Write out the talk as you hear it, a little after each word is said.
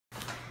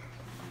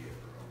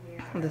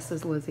This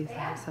is Lizzie's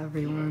house,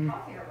 everyone.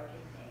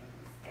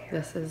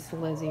 This is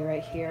Lizzie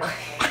right here.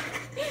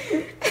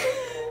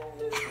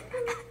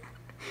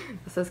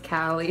 This is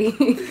Callie.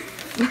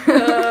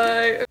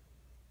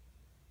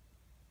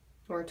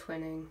 We're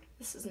twinning.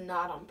 This is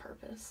not on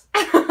purpose.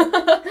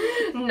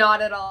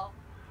 Not at all.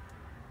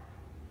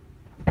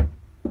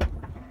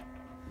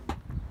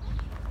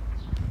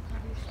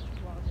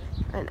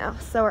 I know.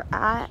 So we're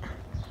at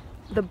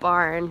the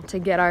barn to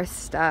get our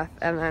stuff,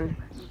 and then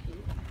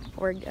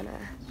we're gonna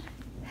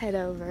head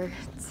over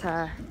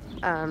to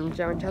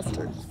Joe and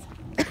Chester's.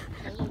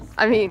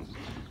 I mean,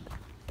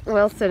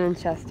 Wilson and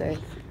Chester's.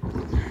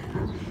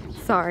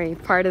 Sorry,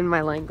 pardon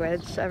my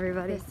language,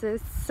 everybody. This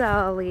is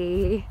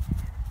Sully.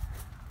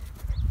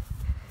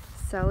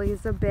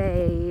 Sully's a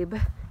babe.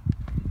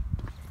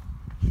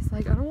 He's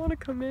like, I don't want to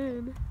come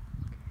in.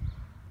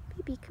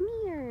 Baby, come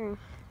here.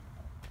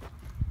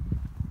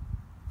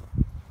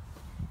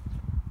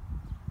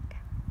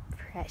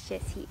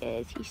 Precious he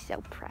is. He's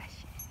so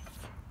precious.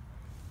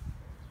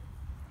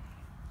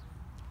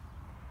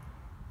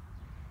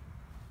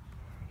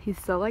 He's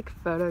so like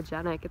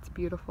photogenic. It's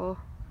beautiful.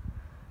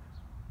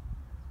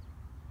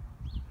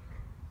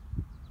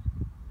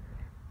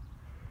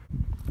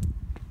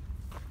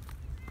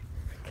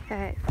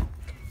 Okay,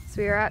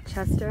 so we are at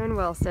Chester and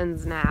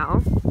Wilson's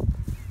now.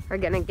 We're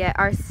gonna get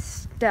our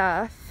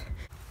stuff.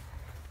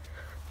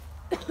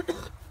 So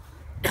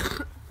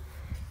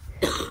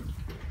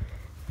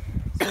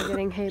we're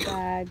getting hay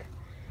bag,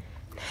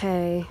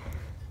 hay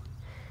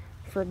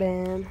for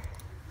Dan.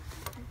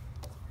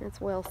 That's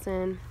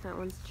Wilson. That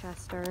one's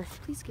Chester.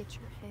 Please get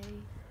your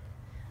hay.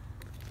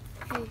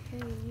 Hey,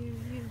 you.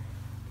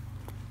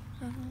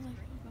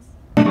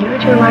 You know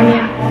what you remind me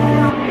of?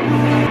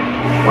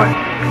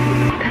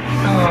 What?